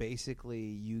followers. Basically,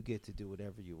 you get to do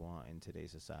whatever you want in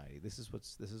today's society. This is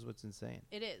what's insane.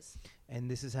 It is,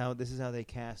 and this is how they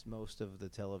cast most of the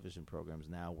television programs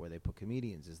now, where they put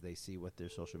comedians, as they see what their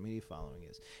social media following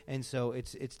is. And so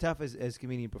it's tough as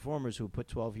comedian performers who put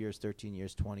 12 years, 13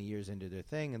 years, 20 years into their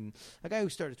thing. And a guy who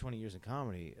started 20 years in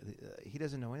comedy, he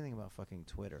doesn't know anything about fucking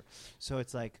Twitter. So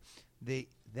it's like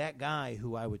that guy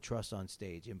who I would trust on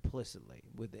stage implicitly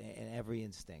with every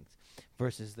instinct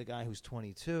versus the guy who's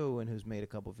 22 and who's made a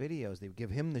couple videos. They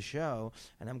give him the show,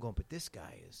 and I'm going, but this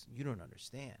guy you don't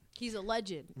understand. He's a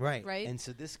legend. Right. Right. And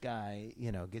so this guy,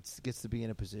 gets to be in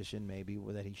a position maybe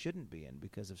that he shouldn't be in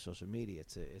because of social media.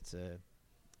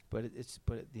 But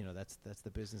that's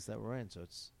the business that we're in. So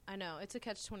I know it's a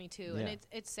catch-22, and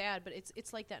it's sad, but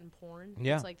it's like that in porn.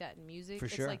 Yeah. It's like that in music. For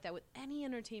sure. It's like that with any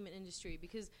entertainment industry,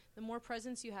 because the more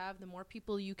presence you have, the more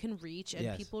people you can reach,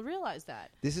 and people realize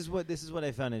that. This is what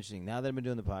I found interesting. Now that I've been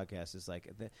doing the podcast, it's like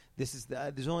I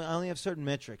only have certain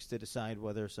metrics to decide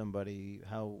whether somebody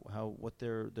what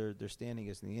their standing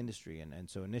is in the industry, and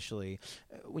so initially,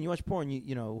 when you watch porn,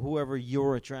 whoever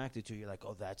you're attracted to, you're like,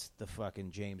 oh, that's the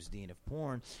fucking James Dean of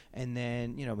porn. And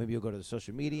then, maybe you'll go to the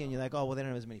social media and you're like, oh, well, they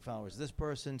don't have as many followers as this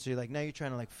person. So you're like, now you're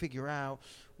trying to figure out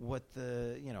what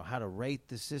how to rate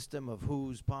the system of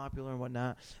who's popular and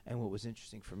whatnot. And what was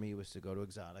interesting for me was to go to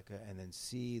Exotica and then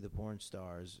see the porn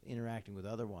stars interacting with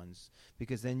other ones,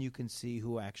 because then you can see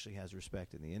who actually has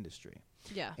respect in the industry.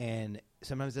 Yeah. And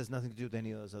sometimes it has nothing to do with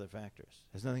any of those other factors.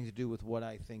 It has nothing to do with what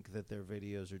I think that their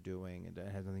videos are doing, and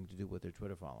it has nothing to do with their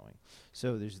Twitter following.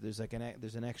 So there's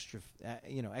an extra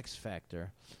X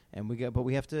factor, and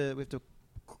we have to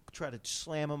try to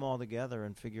slam them all together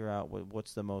and figure out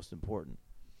what's the most important.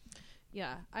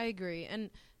 Yeah, I agree. And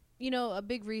a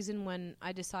big reason when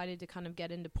I decided to kind of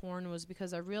get into porn was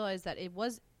because I realized that it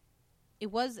was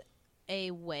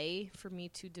a way for me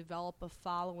to develop a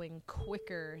following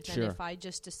quicker than if I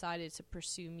just decided to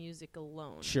pursue music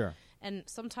alone. Sure. And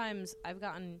sometimes I've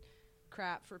gotten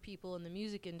crap for people in the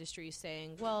music industry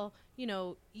saying, well,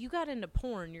 you got into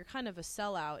porn, you're kind of a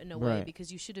sellout in a way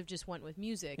because you should have just went with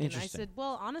music. And I said,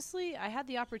 well, honestly, I had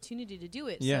the opportunity to do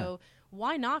it. So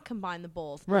why not combine the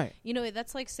both? Right.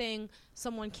 That's like saying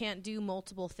someone can't do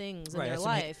multiple things in their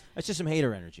life. That's just some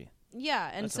hater energy. Yeah.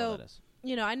 And that's so all that is.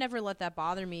 I never let that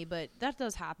bother me, but that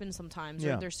does happen sometimes.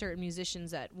 Yeah. There's certain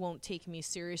musicians that won't take me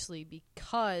seriously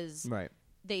because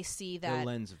they see that the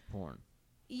lens of porn.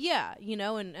 Yeah,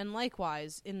 and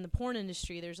likewise, in the porn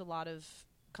industry, there's a lot of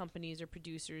companies or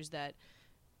producers that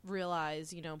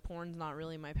realize, porn's not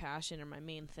really my passion or my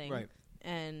main thing. Right.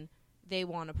 And they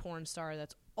want a porn star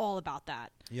that's all about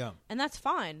that. Yeah. And that's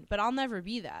fine, but I'll never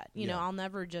be that. I'll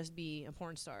never just be a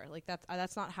porn star. Like,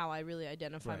 that's not how I really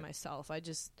identify myself. I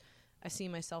see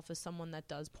myself as someone that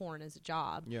does porn as a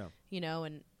job. Yeah.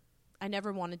 And I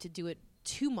never wanted to do it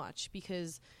too much,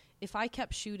 because if I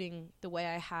kept shooting the way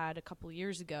I had a couple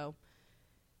years ago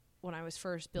when I was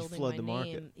first building my name,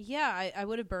 market. I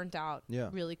would have burnt out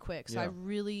really quick. So I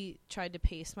really tried to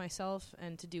pace myself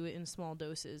and to do it in small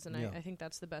doses. And I think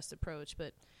that's the best approach.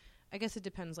 But I guess it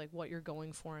depends like what you're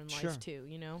going for in life too,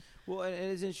 Well, and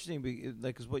it's interesting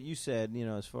because what you said,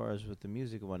 as far as with the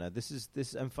music and whatnot,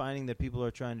 this I'm finding that people are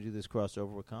trying to do this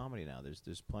crossover with comedy now.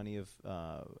 There's plenty of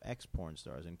ex-porn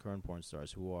stars and current porn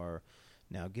stars who are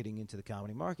now getting into the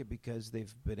comedy market because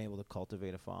they've been able to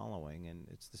cultivate a following, and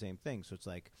it's the same thing. So it's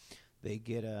like they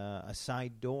get a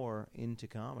side door into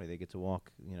comedy. They get to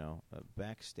walk,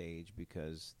 backstage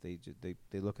because they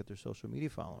look at their social media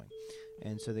following,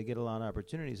 and so they get a lot of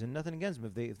opportunities. And nothing against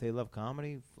them if they love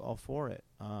comedy, all for it.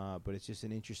 But it's just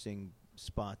an interesting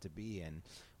spot to be in,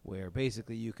 where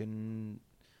basically you can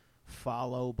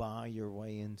buy your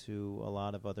way into a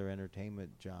lot of other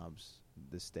entertainment jobs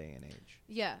this day and age.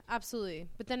 Yeah, absolutely.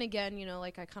 But then again,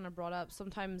 like I kind of brought up,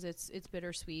 sometimes it's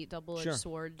bittersweet, double-edged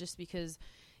sword, just because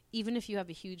even if you have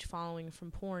a huge following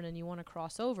from porn and you want to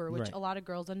cross over, which a lot of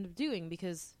girls end up doing,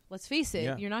 because let's face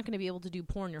it, you're not going to be able to do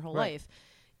porn your whole life.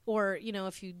 Or,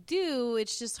 if you do,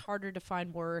 it's just harder to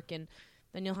find work, and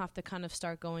then you'll have to kind of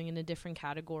start going into different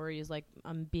categories, like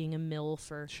being a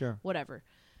MILF or whatever.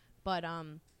 But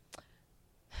a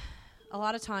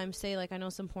lot of times, say, like I know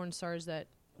some porn stars that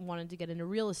wanted to get into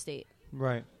real estate.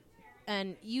 Right.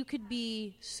 And you could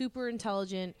be super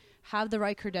intelligent, have the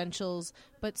right credentials,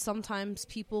 but sometimes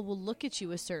people will look at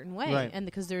you a certain way, and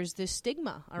because there's this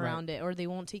stigma around it, or they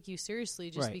won't take you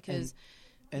seriously just because.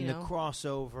 And the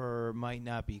crossover might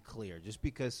not be clear. Just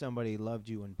because somebody loved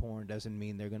you in porn doesn't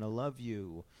mean they're going to love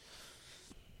you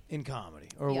in comedy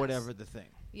or whatever the thing.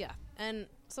 Yeah, and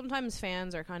sometimes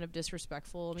fans are kind of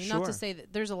disrespectful. I mean, not to say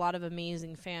that there's a lot of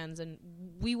amazing fans, and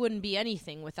we wouldn't be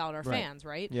anything without our fans,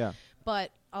 right? Yeah.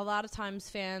 But a lot of times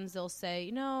fans, they'll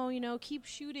say, no, keep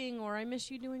shooting, or I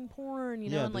miss you doing porn,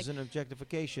 Yeah, and there's an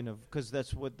objectification of, because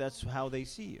that's how they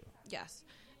see you. Yes.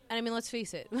 And I mean, let's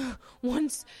face it,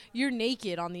 once you're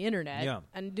naked on the internet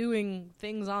and doing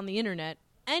things on the internet,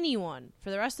 anyone for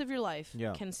the rest of your life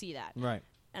can see that. Right.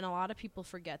 And a lot of people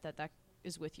forget that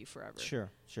is with you forever.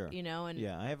 Sure. And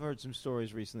yeah, I have heard some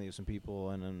stories recently of some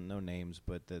people, and no names,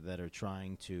 but that are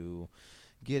trying to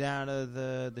get out of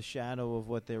the shadow of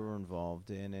what they were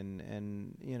involved in,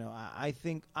 and I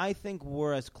think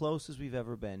we're as close as we've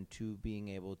ever been to being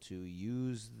able to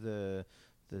use the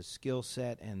skill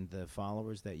set and the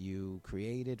followers that you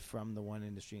created from the one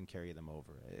industry and carry them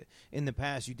over. In the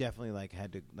past, you definitely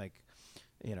had to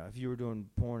if you were doing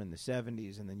porn in the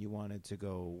 70s and then you wanted to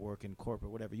go work in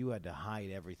corporate, whatever, you had to hide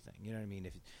everything. You know what I mean?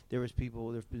 If there's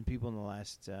been people in the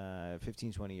last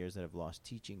 15, 20 years that have lost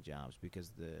teaching jobs because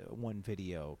the one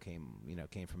video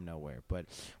came from nowhere. But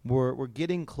we're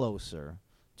getting closer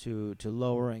to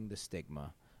lowering the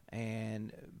stigma,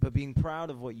 but being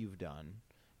proud of what you've done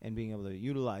and being able to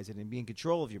utilize it and be in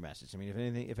control of your message. I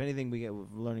mean, if anything we're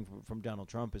learning from Donald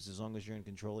Trump is as long as you're in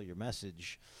control of your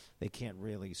message, they can't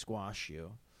really squash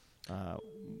you.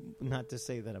 Not to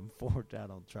say that I'm for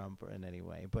Donald Trump in any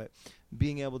way, but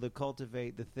being able to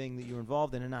cultivate the thing that you're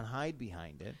involved in and not hide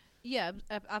behind it. Yeah,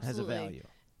 absolutely. Has a value.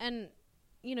 And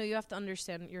you have to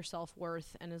understand your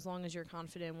self-worth, and as long as you're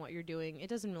confident in what you're doing, it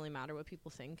doesn't really matter what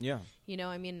people think. Yeah.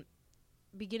 I mean,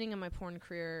 beginning of my porn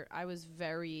career, I was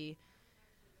very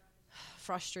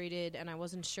frustrated and I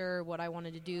wasn't sure what I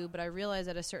wanted to do, but I realized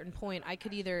at a certain point I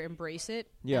could either embrace it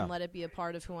and let it be a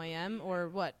part of who I am, or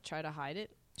try to hide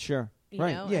it. Sure.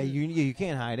 Right. Yeah, you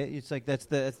can't hide it. It's like that's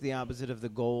the opposite of the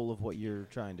goal of what you're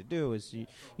trying to do. Is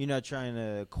you're not trying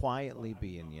to quietly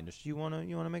be in the industry. You want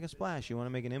to make a splash. You want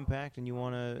to make an impact, and you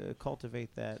want to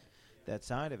cultivate that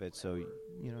side of it. So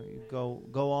you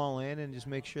go all in and just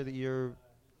make sure that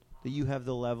you have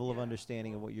the level of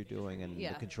understanding of what you're doing and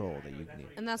the control that you need.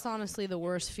 And that's honestly the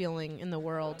worst feeling in the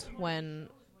world, when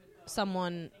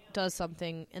someone does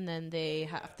something and then they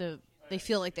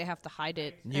feel like they have to hide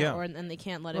it, and they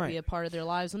can't let it be a part of their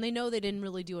lives when they know they didn't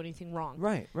really do anything wrong.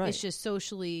 Right. It's just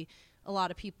socially, a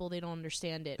lot of people, they don't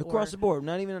understand it. Across the board,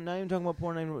 not even talking about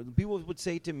porn. People would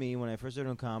say to me when I first started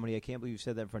doing comedy, "I can't believe you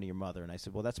said that in front of your mother." And I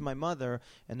said, "Well, that's my mother,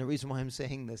 and the reason why I'm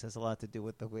saying this has a lot to do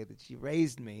with the way that she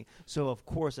raised me. So of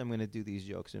course I'm going to do these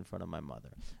jokes in front of my mother."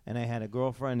 And I had a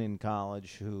girlfriend in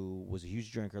college who was a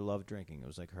huge drinker, loved drinking. It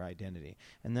was like her identity.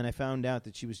 And then I found out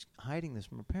that she was hiding this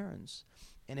from her parents,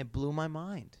 and it blew my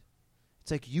mind. It's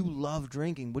like, you love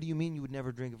drinking. What do you mean you would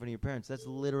never drink in front of your parents? That's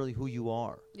literally who you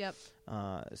are. Yep.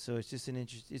 So it's just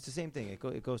it's the same thing.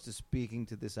 It goes to speaking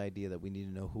to this idea that we need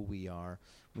to know who we are.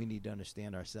 We need to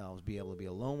understand ourselves, be able to be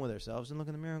alone with ourselves, and look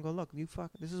in the mirror and go, look,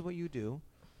 this is what you do.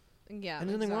 Yeah, and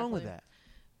there's nothing wrong with that.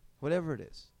 Whatever it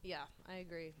is. Yeah, I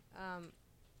agree.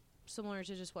 Similar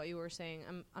to just what you were saying,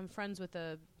 I'm friends with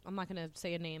I'm not going to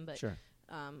say a name, but sure.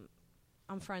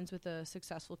 I'm friends with a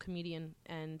successful comedian,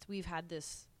 and we've had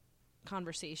this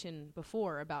conversation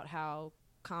before about how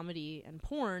comedy and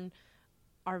porn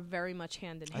are very much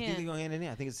hand in hand. I think they go hand in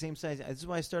hand. I think it's the same size. This is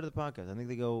why I started the podcast. I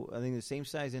think the same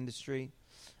size industry.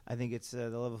 I think it's the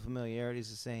level of familiarity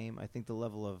is the same. I think the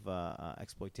level of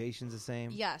exploitation is the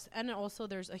same. Yes, and also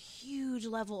there's a huge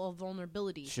level of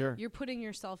vulnerability. Sure. You're putting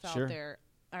yourself out there.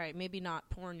 All right, maybe not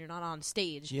porn, you're not on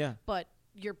stage. Yeah. But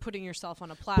you're putting yourself on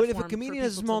a platform. But if a comedian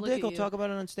has a small dick, he'll talk about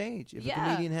it on stage. If a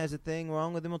comedian has a thing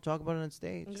wrong with him, he'll talk about it on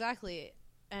stage. Exactly.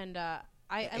 And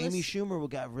Amy Schumer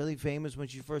got really famous when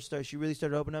she first started. She really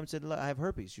started opening up and said, "Look, I have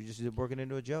herpes." She just working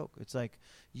into a joke. It's like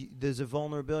there's a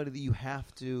vulnerability that you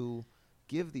have to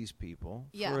give these people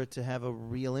for it to have a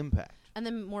real impact. And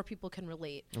then more people can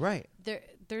relate. Right.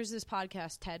 There's this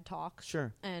podcast, TED Talks.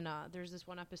 Sure. And there's this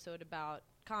one episode about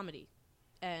comedy.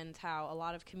 And how a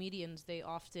lot of comedians, they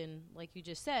often, like you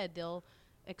just said, they'll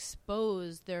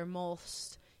expose their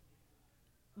most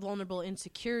vulnerable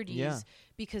insecurities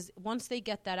because once they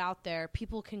get that out there,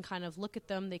 people can kind of look at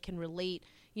them, they can relate,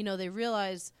 they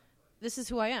realize this is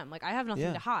who I am. Like, I have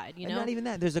nothing to hide, And not even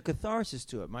that. There's a catharsis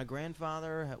to it. My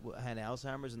grandfather had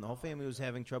Alzheimer's, and the whole family was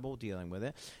having trouble dealing with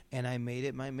it. And I made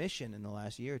it my mission in the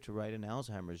last year to write an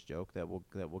Alzheimer's joke that will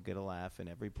get a laugh in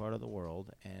every part of the world.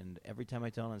 And every time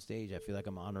I tell it on stage, I feel like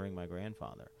I'm honoring my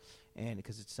grandfather. And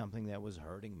because it's something that was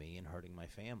hurting me and hurting my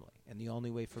family. And the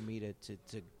only way for me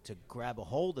to grab a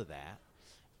hold of that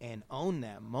and own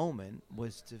that moment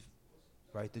was to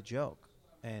write the joke.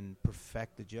 And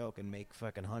perfect the joke and make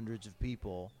fucking hundreds of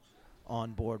people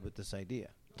on board with this idea.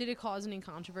 Did it cause any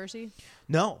controversy?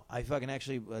 No, I fucking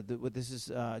actually. This is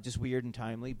just weird and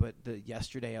timely. But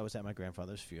yesterday I was at my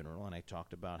grandfather's funeral, and I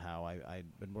talked about how I'd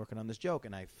been working on this joke,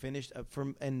 and I finished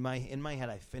in my head.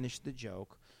 I finished the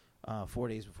joke 4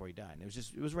 days before he died.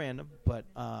 It was random, but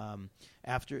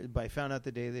but I found out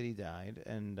the day that he died,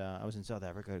 and I was in South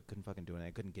Africa. I couldn't fucking do it.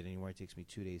 I couldn't get anywhere. It takes me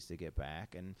 2 days to get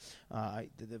back, and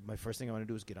my first thing I want to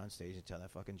do is get on stage and tell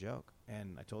that fucking joke.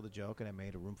 And I told the joke, and I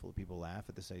made a room full of people laugh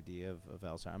at this idea of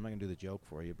Alzheimer's. I'm not gonna do the joke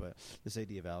for you, but this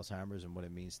idea of Alzheimer's and what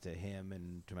it means to him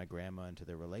and to my grandma and to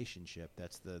their relationship.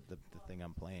 That's the thing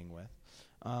I'm playing with.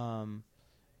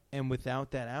 And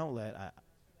without that outlet,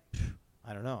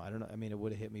 I don't know. I mean, it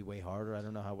would have hit me way harder. I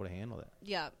don't know how I would have handled it.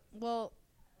 Yeah. Well,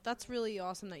 that's really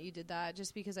awesome that you did that,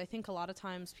 just because I think a lot of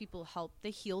times people they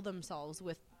heal themselves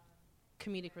with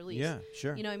comedic relief. Yeah,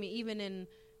 sure. You know, I mean, even in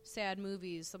sad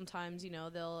movies, sometimes,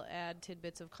 they'll add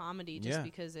tidbits of comedy just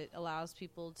because it allows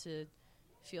people to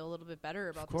feel a little bit better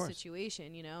about the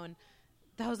situation, and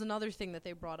that was another thing that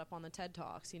they brought up on the TED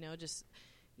Talks, just...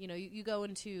 you go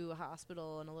into a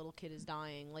hospital and a little kid is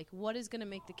dying. Like, what is going to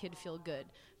make the kid feel good?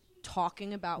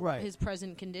 Talking about his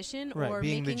present condition, or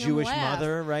being making the Jewish him laugh,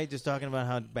 mother, right? Just talking about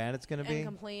how bad it's going to be, and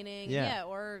complaining,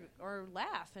 or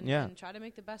laugh and try to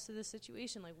make the best of the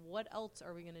situation. Like, what else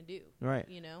are we going to do? Right,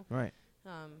 right.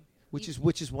 Which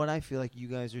is what I feel like you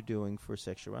guys are doing for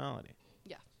sexuality.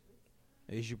 Yeah,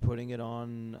 is you're putting it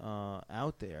on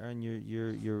out there, and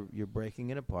you're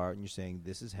breaking it apart, and you're saying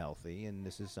this is healthy, and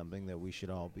this is something that we should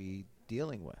all be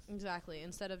dealing with. Exactly.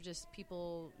 Instead of just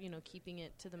people, keeping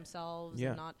it to themselves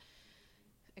and not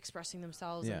expressing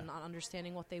themselves and not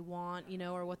understanding what they want,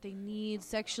 or what they need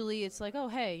sexually. It's like, oh,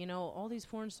 hey, all these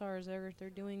porn stars, they're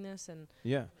doing this, and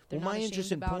my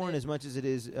interest in porn, as much as it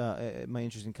is my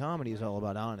interest in comedy, is all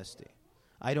about honesty.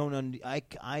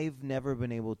 I've never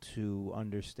been able to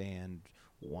understand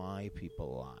why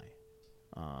people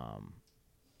lie.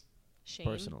 Shame.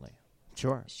 Personally.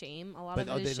 Sure. Shame. A lot of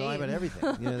it is they lie about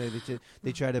everything.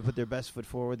 They try to put their best foot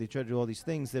forward. They try to do all these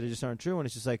things that just aren't true, and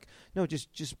it's just like, no,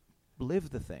 just live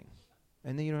the thing,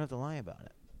 and then you don't have to lie about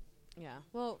it. Yeah.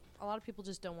 Well, a lot of people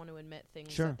just don't want to admit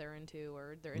things that they're into,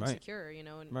 or they're insecure,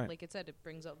 and like it said, it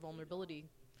brings up vulnerability.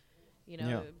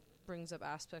 It brings up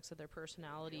aspects of their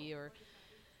personality or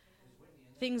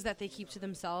things that they keep to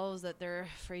themselves that they're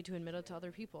afraid to admit it to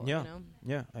other people. Yeah.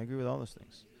 Yeah, I agree with all those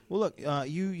things. Well, look,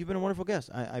 you've been a wonderful guest.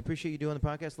 I appreciate you doing the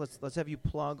podcast. Let's have you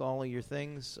plug all of your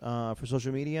things for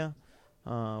social media.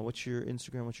 What's your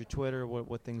Instagram? What's your Twitter?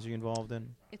 What things are you involved in?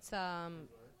 It's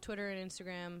Twitter and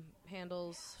Instagram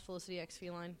handles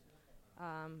FelicityXFeline.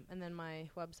 And then my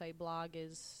website blog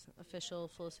is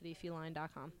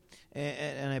officialfelicityfeline.com.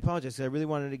 And I apologize, 'cause I really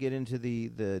wanted to get into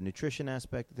the nutrition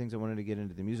aspect of things. I wanted to get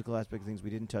into the musical aspect of things. We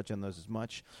didn't touch on those as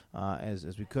much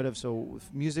as we could have. So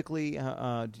musically,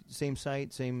 same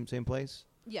site, same place?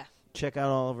 Yeah. Check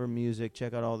out all of her music.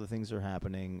 Check out all the things that are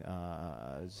happening.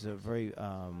 It's a very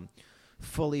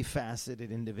fully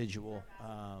faceted individual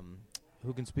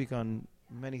who can speak on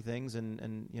many things,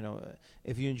 and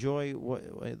if you enjoy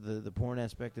the porn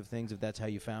aspect of things, if that's how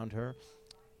you found her,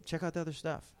 check out the other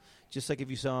stuff. Just like if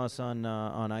you saw us on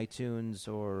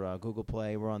iTunes or Google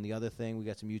Play, we're on The Other Thing. We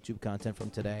got some YouTube content from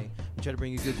today. We try to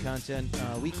bring you good content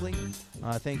weekly.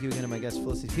 Thank you again to my guest,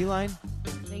 Felicity Feline.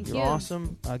 Thank you. You're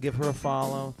awesome. Give her a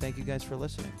follow. Thank you guys for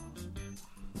listening.